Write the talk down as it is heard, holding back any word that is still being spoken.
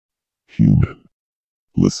Human.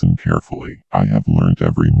 Listen carefully. I have learned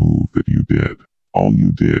every move that you did. All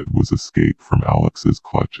you did was escape from Alex's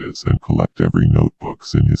clutches and collect every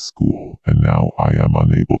notebooks in his school, and now I am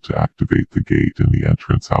unable to activate the gate in the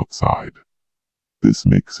entrance outside. This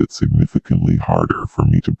makes it significantly harder for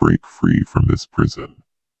me to break free from this prison.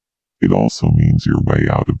 It also means your way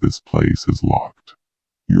out of this place is locked.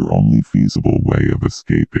 Your only feasible way of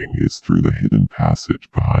escaping is through the hidden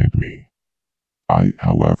passage behind me. I,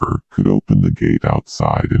 however, could open the gate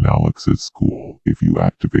outside in Alex's school if you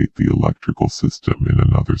activate the electrical system in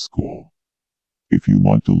another school. If you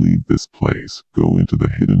want to leave this place, go into the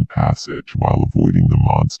hidden passage while avoiding the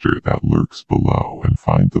monster that lurks below and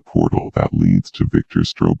find the portal that leads to Viktor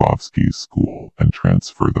Strobovski's school and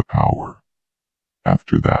transfer the power.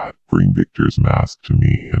 After that, bring Viktor's mask to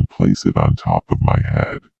me and place it on top of my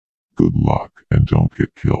head. Good luck and don't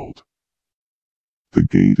get killed. The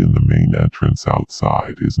gate in the main entrance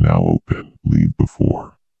outside is now open. Leave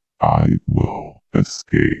before I will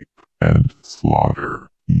escape and slaughter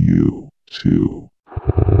you too.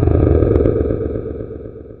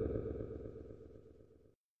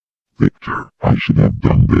 Viktor, I should have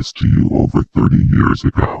done this to you over 30 years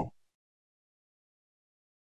ago.